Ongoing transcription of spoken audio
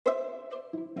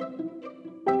Hi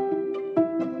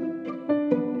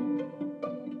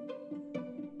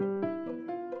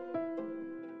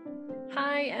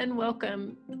and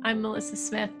welcome. I'm Melissa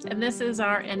Smith, and this is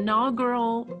our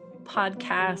inaugural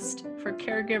podcast for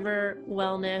Caregiver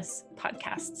Wellness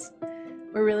Podcasts.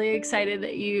 We're really excited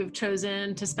that you've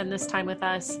chosen to spend this time with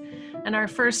us, and our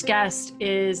first guest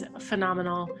is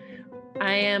phenomenal.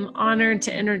 I am honored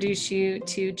to introduce you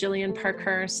to Jillian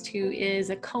Parkhurst, who is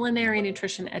a culinary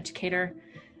nutrition educator,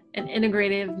 an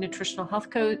integrative nutritional health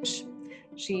coach.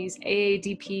 She's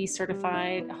AADP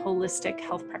certified holistic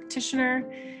health practitioner,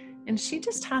 and she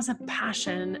just has a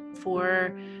passion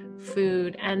for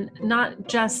food. And not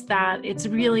just that, it's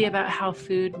really about how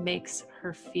food makes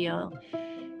her feel.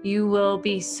 You will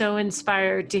be so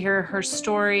inspired to hear her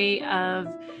story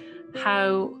of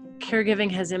how caregiving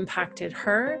has impacted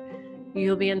her.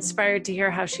 You'll be inspired to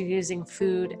hear how she's using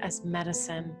food as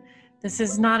medicine. This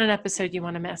is not an episode you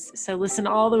want to miss, so listen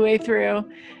all the way through.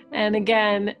 And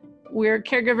again, we're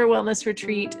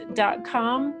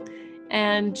caregiverwellnessretreat.com,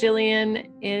 and Jillian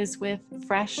is with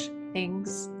Fresh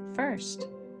Things First.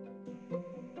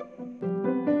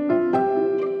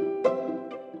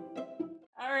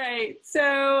 All right,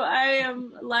 so I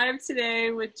am live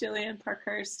today with Jillian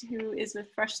Parkhurst, who is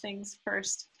with Fresh Things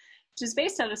First, which is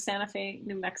based out of Santa Fe,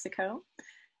 New Mexico.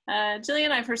 Jillian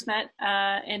and I first met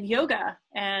in yoga,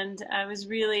 and I was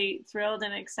really thrilled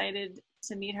and excited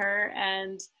to meet her,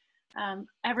 and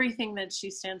everything that she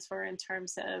stands for in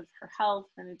terms of her health,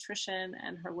 her nutrition,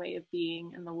 and her way of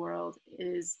being in the world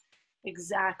is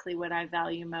exactly what I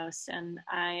value most. And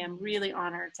I am really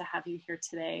honored to have you here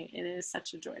today. It is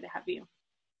such a joy to have you.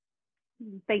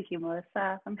 Thank you,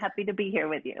 Melissa. I'm happy to be here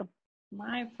with you.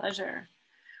 My pleasure.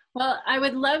 Well, I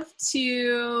would love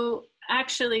to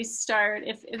actually start,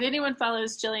 if anyone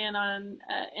follows Jillian on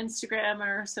Instagram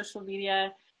or social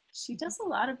media, she does a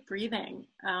lot of breathing,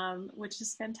 which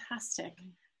is fantastic.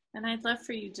 And I'd love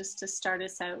for you just to start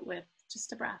us out with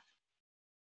just a breath.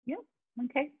 Yeah,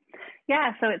 okay.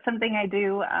 Yeah, so it's something I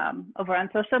do over on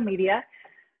social media,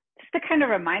 just to kind of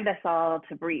remind us all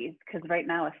to breathe, because right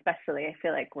now especially I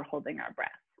feel like we're holding our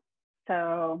breath.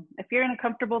 So if you're in a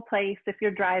comfortable place, if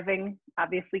you're driving,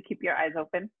 obviously keep your eyes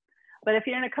open. But if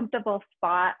you're in a comfortable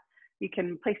spot, you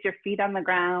can place your feet on the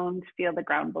ground, feel the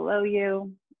ground below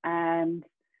you, and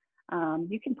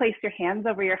you can place your hands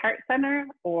over your heart center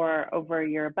or over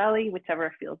your belly,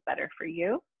 whichever feels better for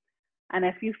you. And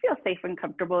if you feel safe and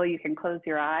comfortable, you can close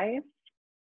your eyes.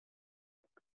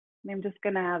 And I'm just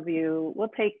going to have you,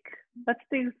 let's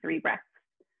do 3 breaths.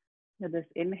 So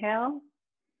just inhale,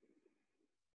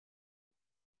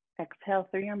 exhale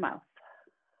through your mouth.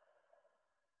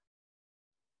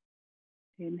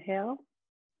 Inhale,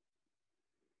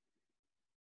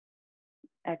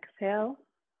 exhale,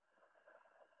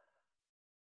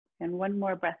 and 1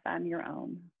 more breath on your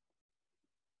own.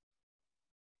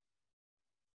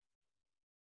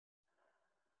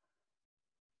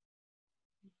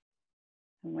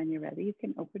 And when you're ready, you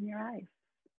can open your eyes.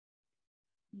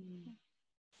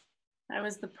 That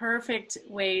was the perfect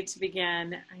way to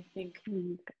begin. I think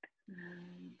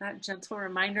that gentle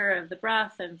reminder of the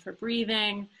breath and for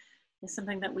breathing is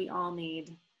something that we all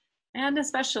need. And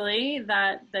especially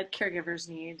that caregivers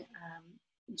need.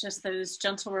 Just those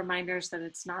gentle reminders that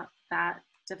it's not that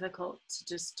difficult to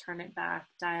just turn it back,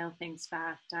 dial things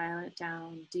back, dial it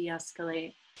down,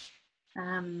 de-escalate.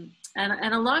 And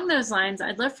along those lines,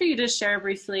 I'd love for you to share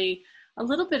briefly a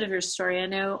little bit of your story. I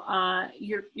know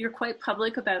you're quite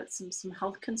public about some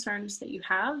health concerns that you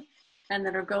have and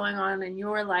that are going on in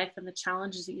your life and the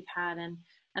challenges that you've had. And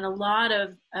a lot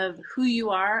of who you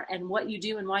are and what you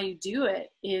do and why you do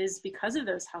it is because of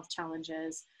those health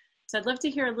challenges. So I'd love to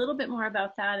hear a little bit more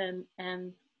about that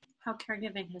and how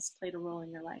caregiving has played a role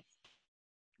in your life.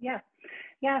 Yeah.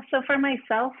 So for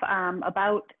myself,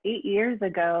 about 8 years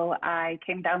ago, I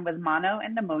came down with mono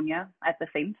and pneumonia at the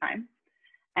same time.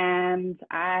 And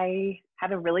I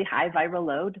had a really high viral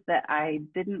load that I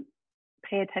didn't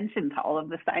pay attention to all of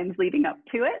the signs leading up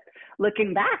to it.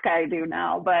 Looking back, I do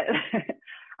now, but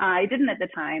I didn't at the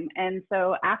time. And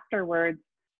so afterwards,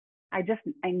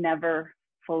 I never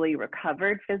fully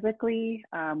recovered physically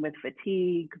with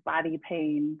fatigue, body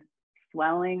pain,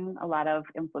 swelling, a lot of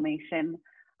inflammation.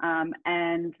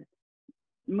 And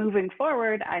moving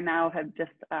forward, I now have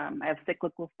I have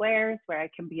cyclical flares where I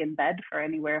can be in bed for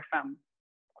anywhere from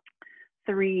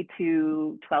 3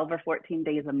 to 12 or 14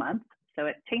 days a month. So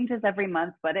it changes every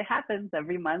month, but it happens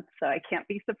every month, so I can't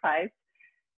be surprised.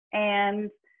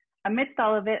 And amidst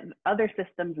all of it, other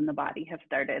systems in the body have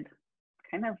started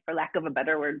kind of, for lack of a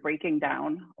better word, breaking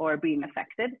down or being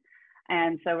affected.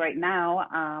 And so right now,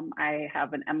 I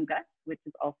have an MGUT, which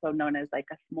is also known as like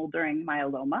a smoldering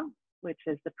myeloma, which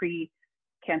is the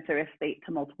pre-cancerous state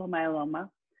to multiple myeloma.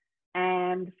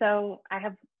 And so I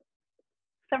have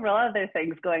several other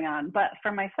things going on, but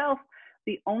for myself,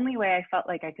 the only way I felt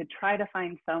like I could try to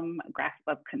find some grasp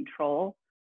of control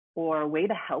or way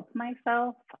to help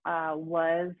myself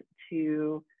was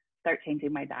to start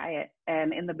changing my diet.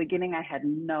 And in the beginning, I had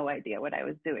no idea what I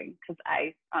was doing because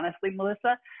I honestly,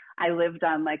 Melissa, I lived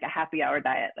on like a happy hour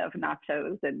diet of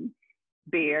nachos and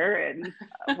beer and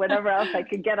whatever else I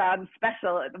could get on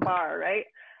special at the bar, right?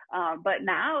 But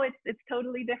now it's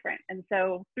totally different. And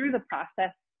so through the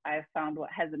process, I've found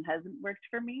what has and hasn't worked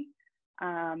for me.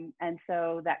 And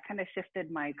so that kind of shifted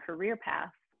my career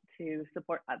path to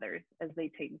support others as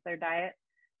they change their diet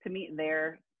to meet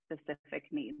their specific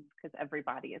needs, because every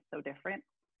body is so different.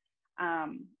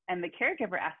 And the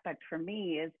caregiver aspect for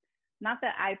me is not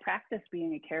that I practice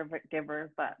being a caregiver,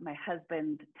 but my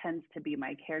husband tends to be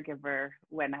my caregiver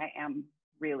when I am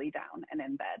really down and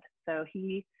in bed. So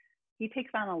he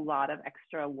takes on a lot of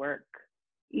extra work,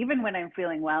 even when I'm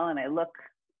feeling well and I look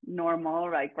normal,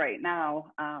 like right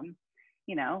now,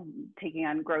 you know, taking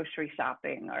on grocery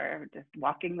shopping or just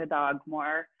walking the dog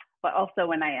more. But also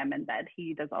when I am in bed,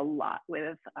 he does a lot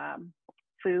with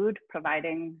food,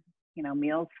 providing, you know,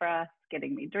 meals for us,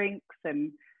 getting me drinks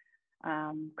and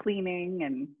cleaning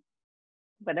and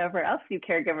whatever else you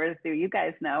caregivers do, you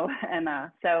guys know. And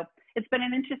so it's been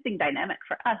an interesting dynamic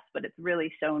for us, but it's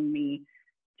really shown me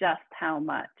just how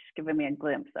much, given me a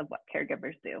glimpse of what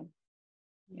caregivers do.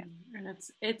 Yeah, and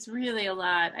it's really a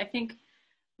lot. I think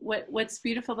what's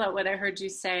beautiful about what I heard you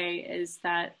say is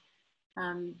that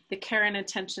the care and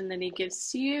attention that he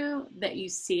gives to you, that you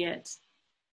see it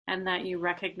and that you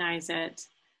recognize it.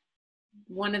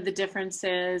 One of the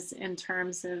differences in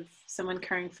terms of someone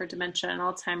caring for dementia and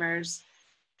Alzheimer's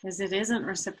is it isn't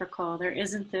reciprocal. There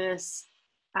isn't this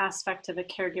aspect of a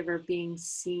caregiver being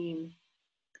seen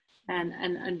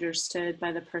and understood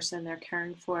by the person they're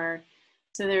caring for.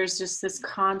 So there's just this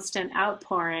constant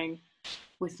outpouring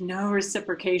with no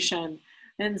reciprocation.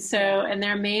 And so, and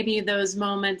there may be those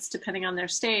moments, depending on their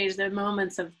stage, there are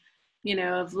moments of, you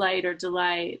know, of light or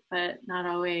delight, but not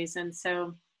always. And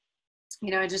so,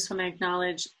 you know, I just want to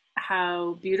acknowledge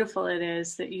how beautiful it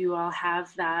is that you all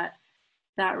have that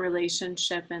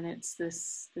relationship, and it's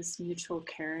this mutual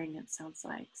caring, it sounds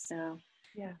like. So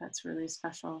yeah, that's really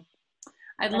special.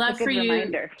 I'd that's love a good for you.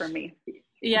 Reminder for me.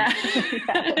 Yeah.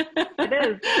 Yeah, it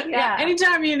is. Yeah.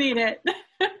 Anytime you need it.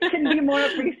 Can be more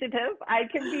appreciative. I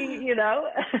can be, you know,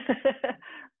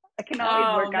 I can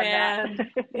always work on that.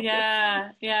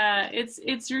 Yeah.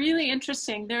 It's really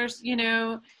interesting. There's, you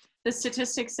know, the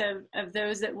statistics of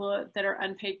those that are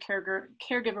unpaid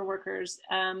caregiver workers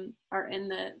are in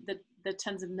the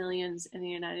tens of millions in the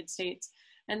United States.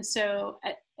 And so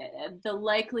the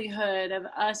likelihood of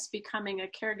us becoming a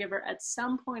caregiver at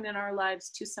some point in our lives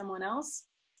to someone else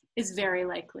is very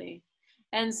likely.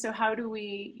 And so how do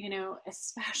we, you know,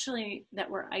 especially that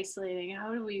we're isolating,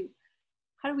 how do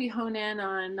we hone in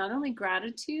on not only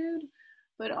gratitude,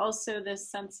 but also this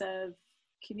sense of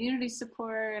community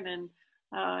support? And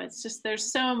it's just,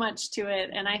 there's so much to it.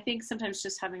 And I think sometimes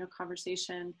just having a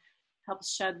conversation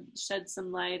helps shed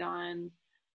some light on,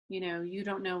 you know, you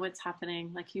don't know what's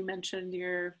happening. Like you mentioned,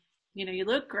 you know, you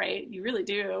look great, you really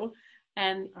do.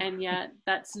 And yet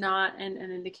that's not an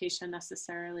indication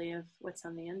necessarily of what's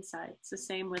on the inside. It's the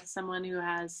same with someone who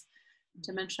has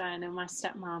dementia. I know my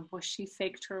stepmom, boy, she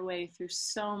faked her way through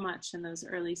so much in those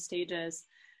early stages.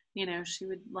 You know, she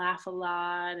would laugh a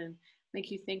lot and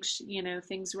make you think, you know,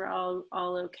 things were all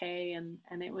okay.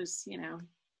 And it was, you know,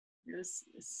 it was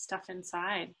stuff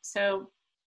inside. So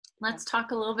let's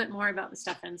talk a little bit more about the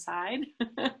stuff inside.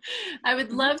 I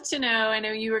would love to know, I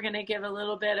know you were going to give a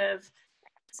little bit of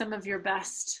some of your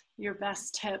best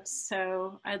tips.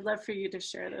 So I'd love for you to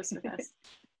share those with us.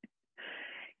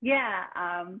 Yeah.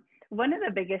 One of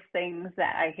the biggest things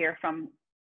that I hear from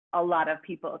a lot of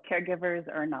people, caregivers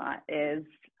or not, is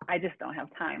I just don't have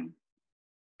time.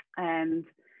 And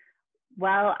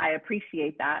while I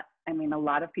appreciate that, I mean, a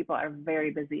lot of people are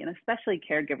very busy, and especially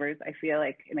caregivers. I feel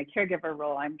like in a caregiver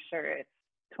role, I'm sure it's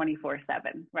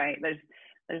 24/7, right?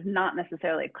 There's not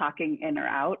necessarily clocking in or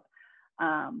out.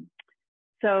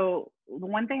 So the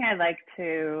one thing I like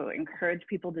to encourage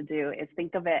people to do is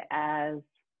think of it as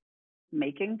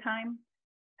making time.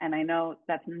 And I know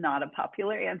that's not a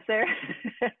popular answer,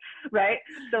 right?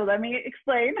 So let me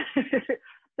explain.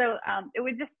 So it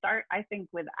would just start, I think,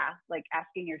 with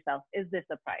asking yourself, is this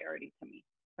a priority to me,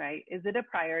 right? Is it a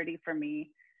priority for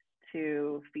me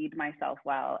to feed myself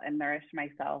well and nourish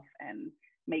myself and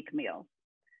make meals?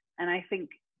 And I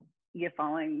think you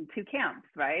fall in two camps,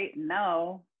 right?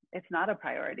 No, it's not a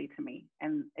priority to me.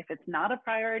 And if it's not a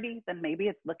priority, then maybe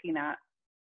it's looking at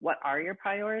what are your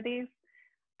priorities,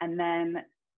 and then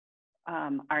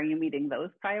are you meeting those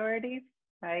priorities,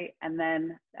 right? And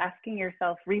then asking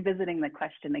yourself, revisiting the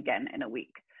question again in a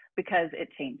week, because it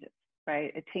changes,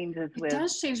 right? It changes with. It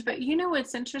does change, but you know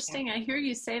what's interesting? I hear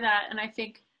you say that, and I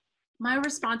think my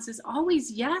response is always,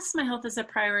 yes, my health is a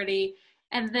priority.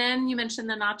 And then you mentioned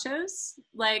the nachos,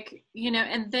 like, you know,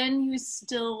 and then you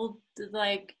still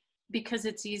like, because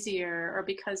it's easier or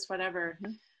because whatever.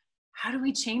 Mm-hmm. How do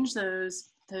we change those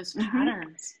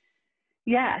patterns?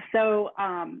 Yeah. So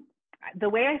the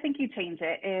way I think you change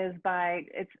it is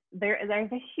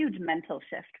there's a huge mental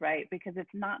shift, right? Because it's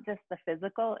not just the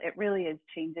physical, it really is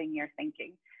changing your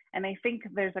thinking. And I think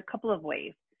there's a couple of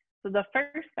ways. So the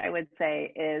first I would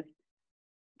say is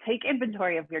take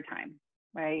inventory of your time,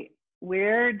 right?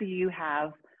 Where do you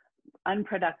have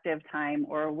unproductive time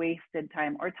or wasted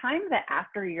time, or time that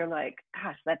after you're like,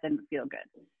 gosh, that didn't feel good?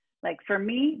 Like for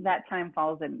me, that time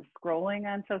falls in scrolling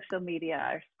on social media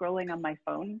or scrolling on my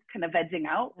phone, kind of vegging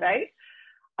out, right?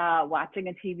 Watching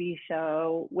a TV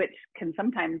show, which can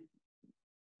sometimes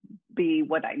be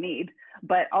what I need,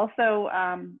 but also,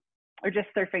 or just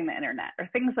surfing the internet or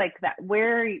things like that.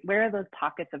 Where are those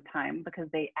pockets of time? Because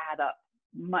they add up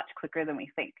much quicker than we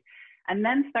think. And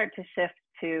then start to shift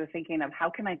to thinking of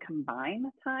how can I combine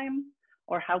time,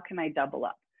 or how can I double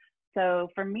up? So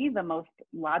for me, the most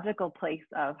logical place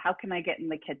of how can I get in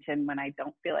the kitchen when I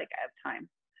don't feel like I have time?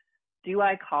 Do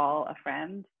I call a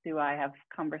friend? Do I have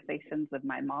conversations with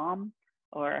my mom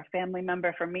or a family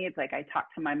member? For me, it's like I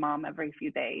talk to my mom every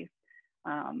few days,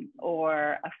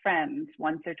 or a friend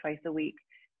once or twice a week.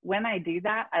 When I do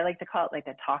that, I like to call it like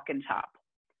a talk and chop.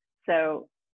 So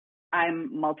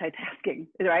I'm multitasking,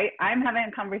 right? I'm having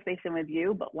a conversation with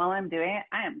you, but while I'm doing it,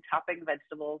 I am chopping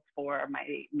vegetables for my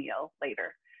meal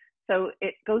later. So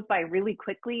it goes by really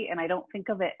quickly, and I don't think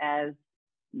of it as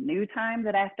new time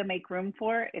that I have to make room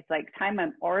for. It's like time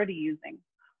I'm already using,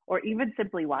 or even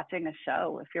simply watching a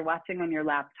show. If you're watching on your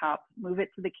laptop, move it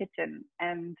to the kitchen.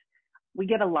 And we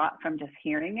get a lot from just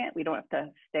hearing it. We don't have to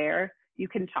stare. You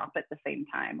can chop at the same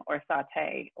time or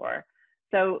saute.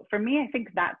 So for me, I think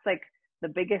that's like the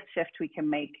biggest shift we can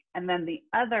make. And then the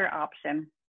other option,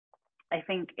 I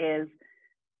think, is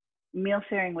meal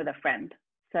sharing with a friend.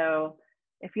 So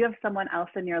if you have someone else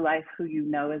in your life who you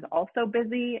know is also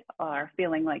busy or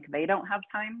feeling like they don't have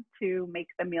time to make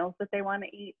the meals that they want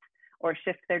to eat or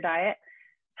shift their diet,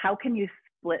 how can you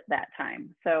split that time?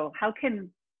 So how can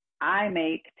I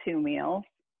make 2 meals,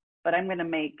 but I'm going to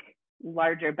make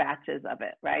larger batches of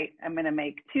it, right? I'm going to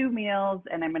make 2 meals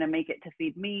and I'm going to make it to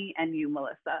feed me and you,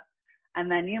 Melissa.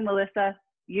 And then you, Melissa,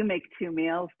 you make 2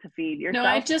 meals to feed yourself. No,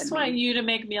 I just want you to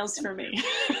make meals for me.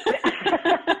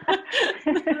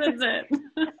 That's it.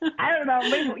 I don't know.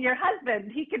 Maybe your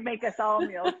husband, he could make us all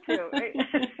meals too, right?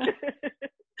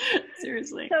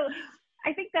 Seriously. So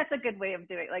I think that's a good way of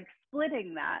doing it, like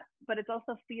splitting that, but it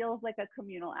also feels like a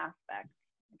communal aspect.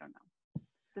 I don't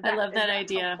know. I love that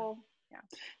idea.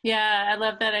 Yeah, I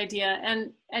love that idea.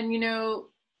 And you know,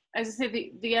 as I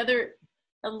say, the other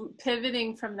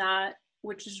pivoting from that,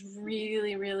 which is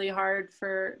really, really hard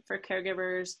for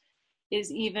caregivers,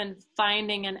 is even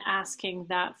finding and asking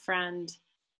that friend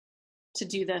to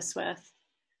do this with.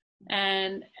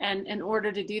 And in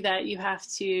order to do that, you have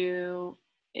to,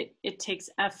 it takes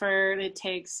effort,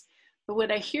 but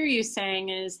what I hear you saying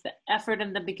is the effort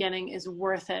in the beginning is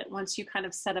worth it once you kind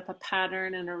of set up a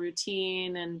pattern and a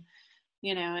routine and,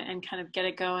 you know, and kind of get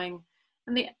it going.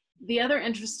 And the other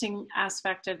interesting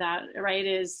aspect of that, right,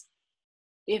 is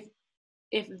if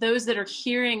those that are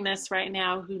hearing this right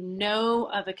now who know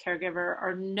of a caregiver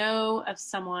or know of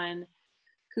someone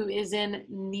who is in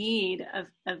need of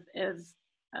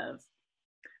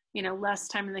you know, less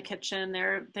time in the kitchen,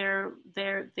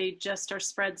 they just are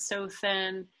spread so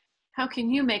thin, how can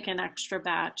you make an extra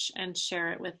batch and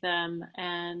share it with them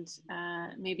and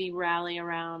maybe rally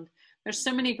around? There's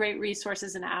so many great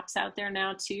resources and apps out there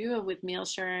now too with meal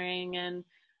sharing and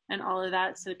all of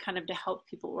that, so kind of to help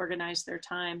people organize their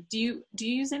time. Do you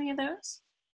use any of those?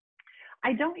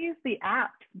 I don't use the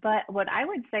app, but what I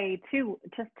would say too,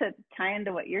 just to tie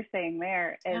into what you're saying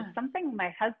there, is something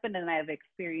my husband and I have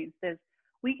experienced is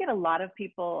we get a lot of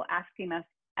people asking us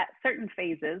at certain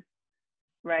phases,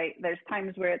 right? There's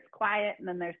times where it's quiet, and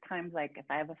then there's times like if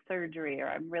I have a surgery or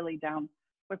I'm really down,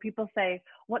 where people say,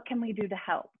 what can we do to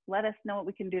help? Let us know what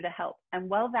we can do to help. And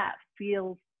while that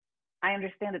feels, I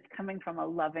understand it's coming from a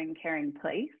loving, caring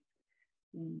place,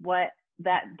 what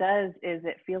that does is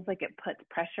it feels like it puts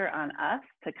pressure on us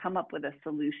to come up with a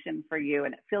solution for you,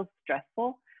 and it feels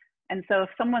stressful. And so if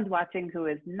someone's watching who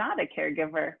is not a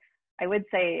caregiver, I would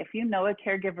say if you know a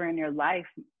caregiver in your life,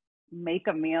 make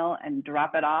a meal and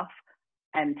drop it off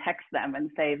and text them and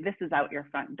say, this is out your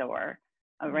front door.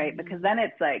 All right. Because then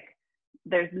it's like,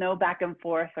 there's no back and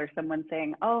forth or someone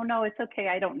saying, oh no, it's okay,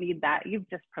 I don't need that. You've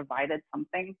just provided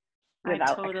something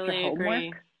without extra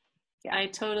homework. Yeah. I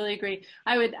totally agree.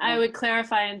 I would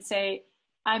clarify and say,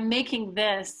 I'm making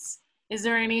this. Is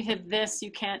there any of this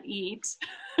you can't eat?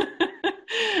 And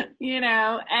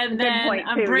then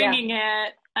I'm bringing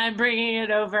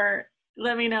it over.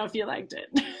 Let me know if you liked it.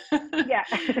 Yeah.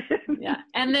 Yeah.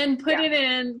 And then put it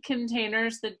in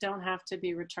containers that don't have to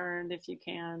be returned if you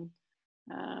can.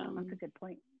 That's a good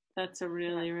point. That's a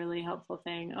really, really helpful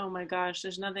thing. Oh my gosh,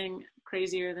 there's nothing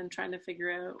crazier than trying to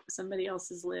figure out somebody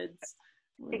else's lids.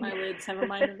 My lids have a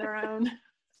mind of their own.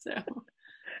 So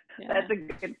that's a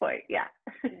good point. Yeah.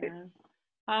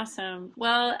 Awesome.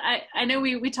 Well, I know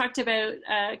we talked about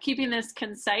keeping this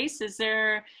concise. Is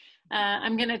there,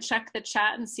 I'm going to check the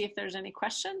chat and see if there's any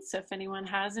questions. So if anyone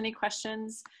has any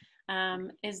questions,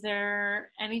 is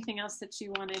there anything else that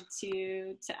you wanted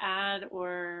to add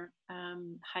or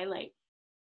highlight?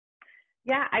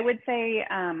 Yeah, I would say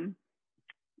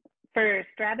for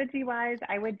strategy wise,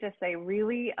 I would just say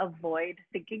really avoid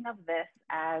thinking of this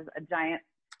as a giant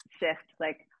shift.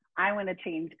 Like, I want to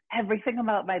change everything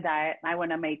about my diet. I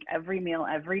want to make every meal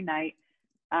every night.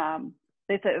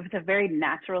 It's a very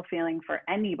natural feeling for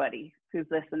anybody who's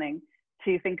listening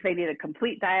to think they need a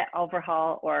complete diet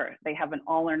overhaul or they have an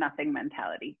all or nothing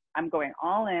mentality. I'm going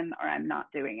all in or I'm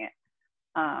not doing it.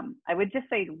 I would just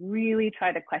say really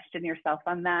try to question yourself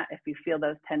on that if you feel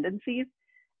those tendencies.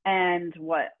 And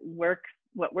what worked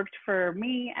for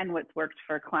me and what's worked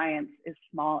for clients is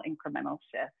small incremental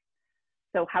shifts.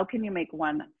 So how can you make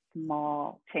one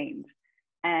small change?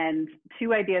 And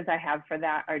two ideas I have for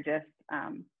that are just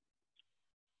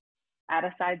add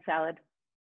a side salad.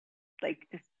 Like,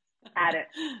 just add it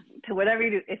to whatever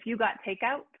you do. If you got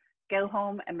takeout, go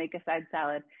home and make a side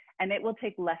salad. And it will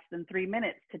take less than 3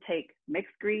 minutes to take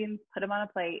mixed greens, put them on a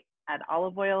plate, add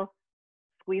olive oil,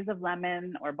 squeeze of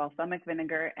lemon or balsamic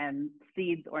vinegar, and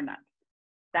seeds or nuts.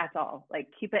 That's all. Like,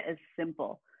 keep it as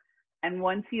simple. And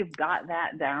once you've got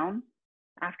that down,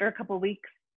 after a couple of weeks,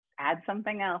 add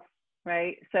something else,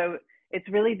 right? So it's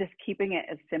really just keeping it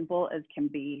as simple as can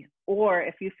be. Or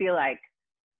if you feel like,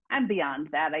 I'm beyond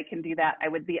that, I can do that,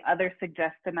 the other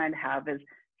suggestion I'd have is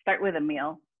start with a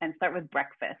meal and start with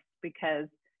breakfast, because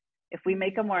if we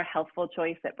make a more healthful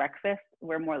choice at breakfast,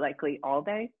 we're more likely all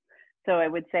day. So I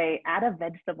would say add a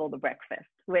vegetable to breakfast,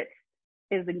 which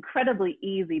is incredibly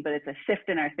easy, but it's a shift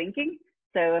in our thinking.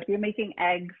 So if you're making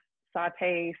eggs,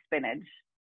 saute spinach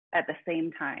at the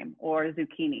same time, or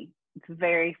zucchini. It's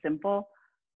very simple.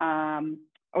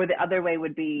 Or the other way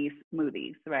would be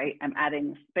smoothies, right? I'm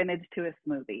adding spinach to a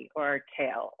smoothie, or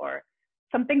kale, or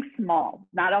something small,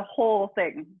 not a whole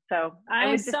thing. So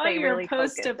I saw your really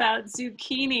post about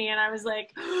zucchini, and I was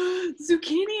like,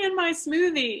 zucchini in my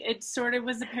smoothie. It sort of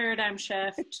was a paradigm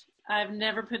shift. I've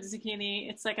never put zucchini.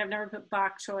 It's like I've never put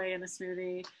bok choy in a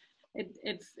smoothie.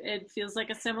 It feels like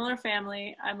a similar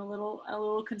family. I'm a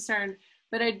little concerned,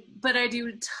 but I do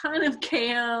a ton of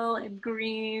kale and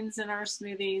greens in our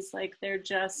smoothies. Like, they're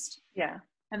just, yeah.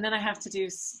 And then I have to do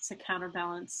to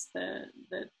counterbalance the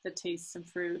taste of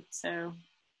fruit. So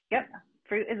yep,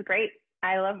 fruit is great.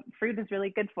 I love fruit is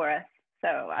really good for us. So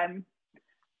I'm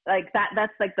like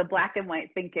that's like the black and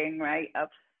white thinking, right? Of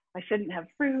I shouldn't have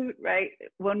fruit, right?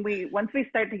 Once we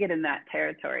start to get in that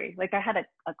territory, like I had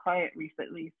a client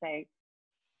recently say,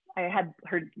 I had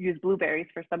her use blueberries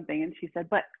for something, and she said,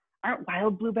 but aren't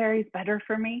wild blueberries better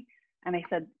for me? And I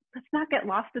said, let's not get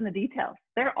lost in the details.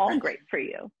 They're all great for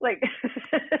you. Like,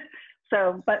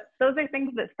 so, but those are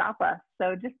things that stop us.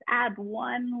 So just add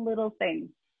one little thing.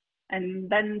 And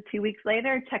then 2 weeks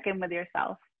later, check in with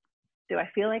yourself. Do I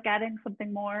feel like adding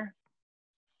something more?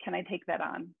 Can I take that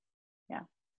on? Yeah.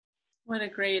 What a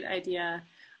great idea.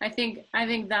 I think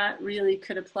that really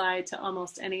could apply to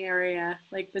almost any area,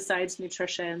 like besides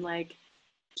nutrition, like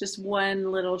just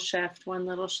one little shift, one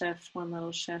little shift, one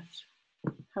little shift.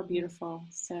 How beautiful.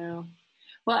 So,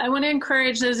 well, I want to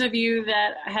encourage those of you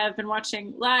that have been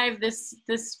watching live, this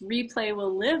replay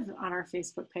will live on our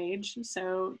Facebook page.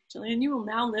 So Jillian, you will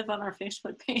now live on our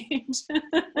Facebook page.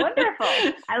 Wonderful.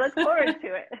 I look forward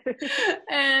to it.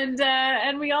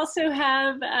 And we also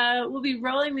have, we'll be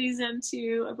rolling these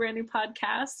into a brand new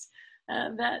podcast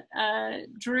that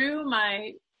Drew,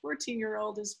 my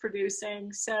 14-year-old, is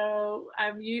producing. So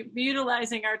I'm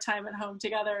utilizing our time at home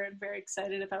together and very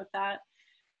excited about that.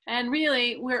 And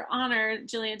really, we're honored,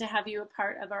 Jillian, to have you a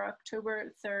part of our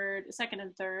October 2nd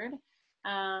and 3rd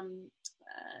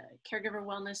Caregiver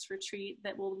Wellness Retreat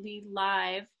that will be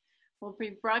live We'll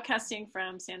be broadcasting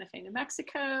from Santa Fe, New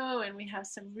Mexico, and we have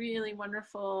some really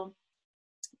wonderful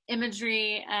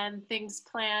imagery and things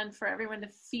planned for everyone to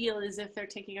feel as if they're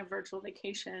taking a virtual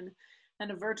vacation and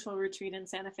a virtual retreat in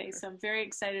Santa Fe. So I'm very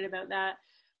excited about that.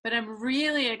 But I'm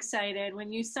really excited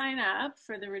when you sign up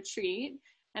for the retreat,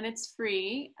 and it's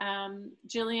free.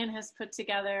 Jillian has put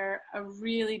together a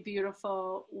really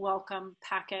beautiful welcome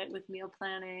packet with meal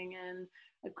planning and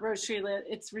a grocery list.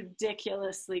 It's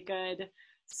ridiculously good.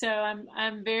 So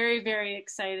I'm very, very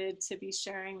excited to be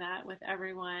sharing that with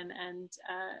everyone, and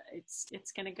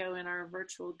it's going to go in our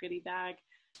virtual goodie bag.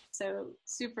 So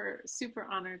super, super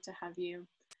honored to have you.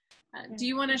 Do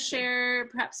you want to share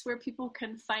perhaps where people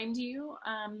can find you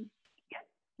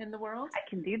in the world? I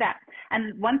can do that.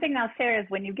 And one thing I'll share is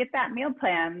when you get that meal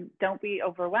plan, don't be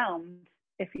overwhelmed.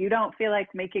 If you don't feel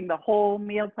like making the whole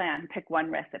meal plan, pick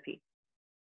one recipe,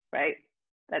 right?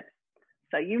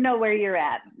 So you know where you're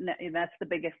at. And that's the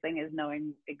biggest thing, is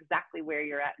knowing exactly where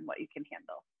you're at and what you can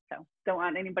handle. So don't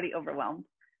want anybody overwhelmed.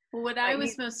 What I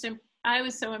was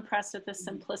so impressed with the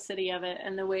simplicity of it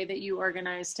and the way that you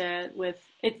organized it with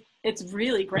it. It's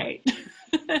really great.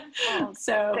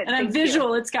 So, and I'm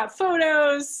visual. It's got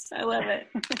photos. I love it.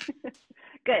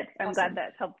 Good. I'm awesome. Glad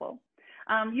that's helpful.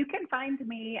 You can find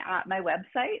me at my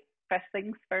website,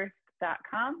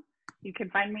 FreshThingsFirst.com. You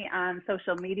can find me on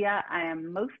social media. I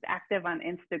am most active on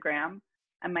Instagram,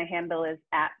 and my handle is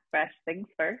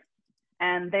 @FreshThingsFirst.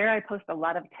 And there I post a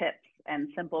lot of tips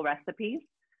and simple recipes.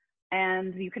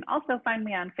 And you can also find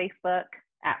me on Facebook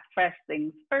at Fresh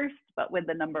Things First, but with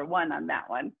the number 1 on that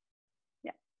one.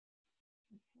 Yeah.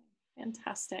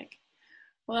 Fantastic.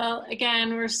 Well,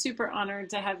 again, we're super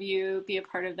honored to have you be a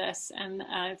part of this, and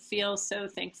I feel so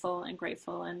thankful and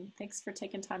grateful. And thanks for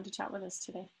taking time to chat with us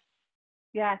today.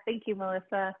 Yeah, thank you,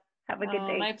 Melissa. Have a good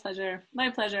day. My pleasure. My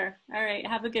pleasure. All right.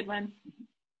 Have a good one.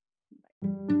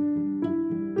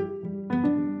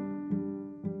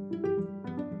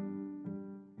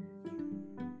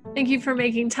 Thank you for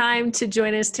making time to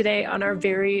join us today on our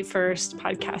very first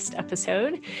podcast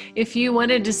episode. If you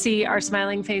wanted to see our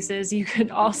smiling faces, you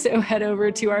could also head over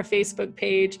to our Facebook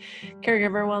page,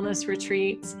 Caregiver Wellness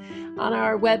Retreats. On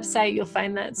our website, you'll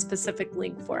find that specific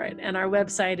link for it. And our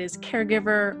website is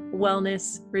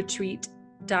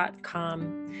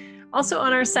caregiverwellnessretreat.com. Also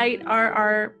on our site are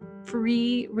our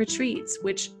free retreats,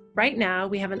 which right now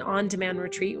we have an on-demand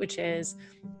retreat, which is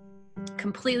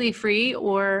completely free,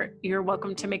 or you're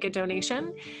welcome to make a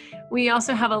donation. We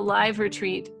also have a live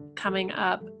retreat coming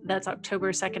up. That's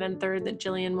October 2nd and 3rd that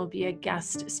Jillian will be a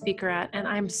guest speaker at. And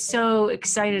I'm so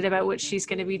excited about what she's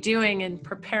going to be doing and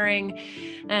preparing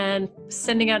and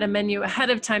sending out a menu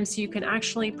ahead of time so you can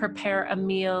actually prepare a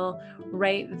meal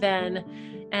right then.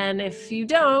 And if you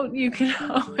don't, you can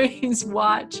always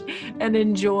watch and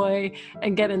enjoy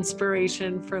and get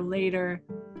inspiration for later.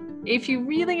 If you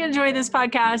really enjoy this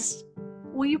podcast,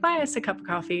 will you buy us a cup of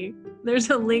coffee? There's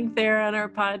a link there on our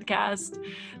podcast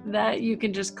that you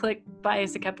can just click buy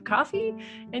us a cup of coffee,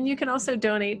 and you can also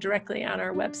donate directly on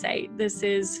our website. This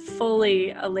is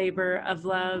fully a labor of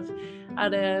love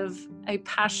out of a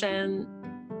passion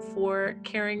for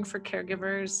caring for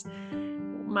caregivers.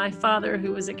 My father,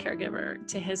 who was a caregiver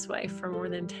to his wife for more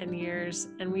than 10 years,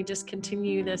 and we just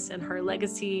continue this in her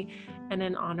legacy and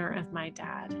in honor of my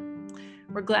dad.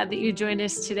 We're glad that you joined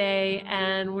us today,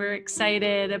 and we're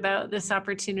excited about this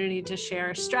opportunity to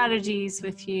share strategies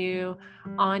with you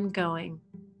ongoing.